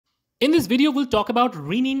In this video, we'll talk about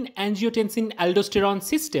Renin Angiotensin Aldosterone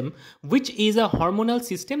System, which is a hormonal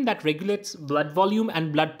system that regulates blood volume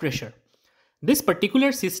and blood pressure. This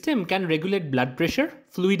particular system can regulate blood pressure,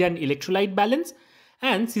 fluid and electrolyte balance,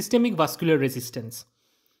 and systemic vascular resistance.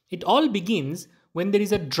 It all begins when there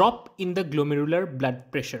is a drop in the glomerular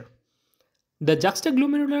blood pressure. The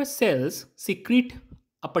juxtaglomerular cells secrete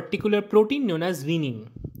a particular protein known as renin.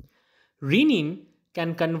 Renin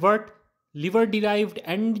can convert liver-derived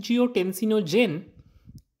angiotensinogen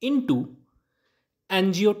into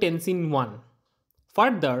angiotensin 1.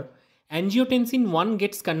 Further, angiotensin 1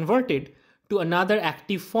 gets converted to another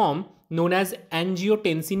active form known as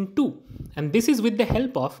angiotensin 2, and this is with the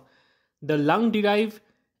help of the lung-derived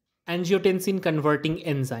angiotensin converting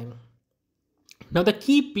enzyme. Now the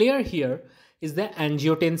key player here is the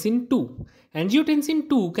angiotensin 2. Angiotensin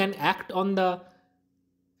 2 can act on the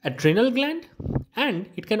adrenal gland and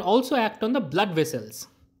it can also act on the blood vessels.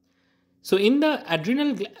 So at the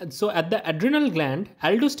adrenal gland,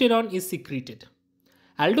 aldosterone is secreted.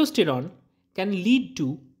 Aldosterone can lead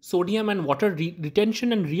to sodium and water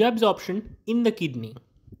retention and reabsorption in the kidney.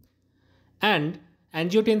 And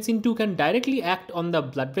angiotensin 2 can directly act on the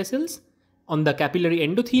blood vessels, on the capillary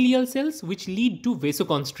endothelial cells, which lead to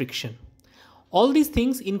vasoconstriction. All these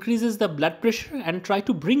things increases the blood pressure and try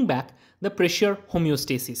to bring back the pressure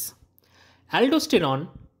homeostasis. Aldosterone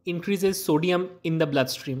increases sodium in the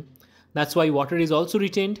bloodstream. That's why water is also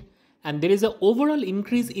retained, and there is an overall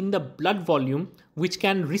increase in the blood volume which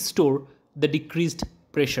can restore the decreased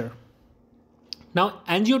pressure. Now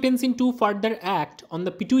angiotensin 2 further act on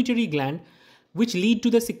the pituitary gland, which lead to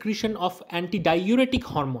the secretion of antidiuretic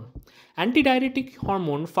hormone. Antidiuretic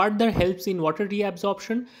hormone further helps in water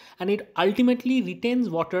reabsorption, and it ultimately retains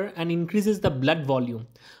water and increases the blood volume.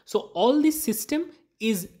 So all this system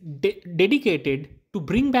is dedicated to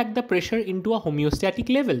bring back the pressure into a homeostatic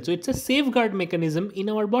level. So it's a safeguard mechanism in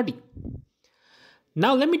our body.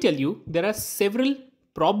 Now let me tell you, there are several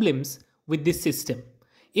problems with this system.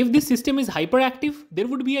 If this system is hyperactive, there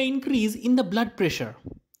would be an increase in the blood pressure.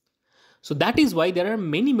 So that is why there are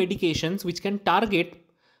many medications which can target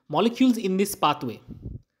molecules in this pathway.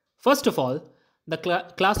 First of all, the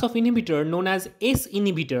class of inhibitor known as ACE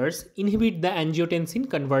inhibitors inhibit the angiotensin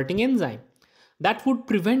converting enzyme. That would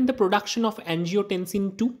prevent the production of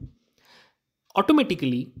angiotensin 2.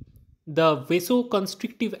 Automatically, the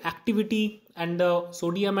vasoconstrictive activity and the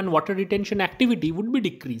sodium and water retention activity would be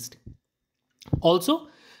decreased. Also,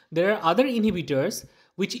 there are other inhibitors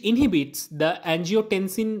which inhibits the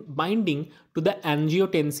angiotensin binding to the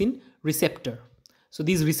angiotensin receptor. So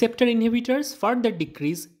these receptor inhibitors further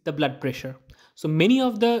decrease the blood pressure. So many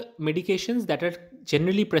of the medications that are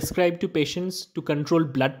generally prescribed to patients to control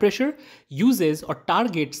blood pressure uses or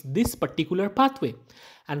targets this particular pathway.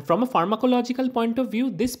 And from a pharmacological point of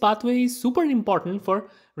view, this pathway is super important for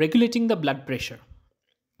regulating the blood pressure.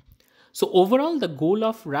 So overall, the goal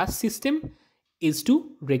of RAAS system is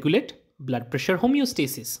to regulate blood pressure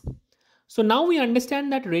homeostasis. So now we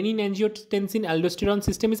understand that renin angiotensin aldosterone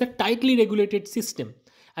system is a tightly regulated system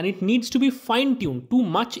and it needs to be fine-tuned. Too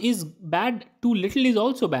much is bad, too little is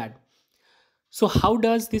also bad. So how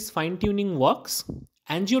does this fine-tuning works?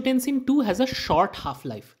 Angiotensin 2 has a short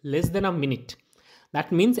half-life, less than a minute.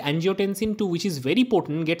 That means angiotensin 2, which is very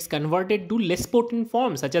potent, gets converted to less potent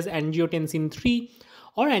forms such as angiotensin 3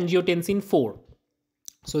 or angiotensin 4.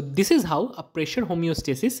 So this is how a pressure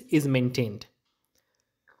homeostasis is maintained.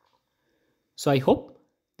 So I hope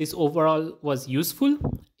this overall was useful.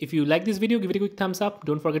 If you like this video, give it a quick thumbs up.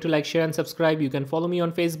 Don't forget to like, share and subscribe. You can follow me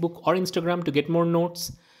on Facebook or Instagram to get more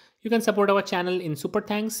notes. You can support our channel in super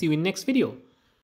thanks. See you in next video.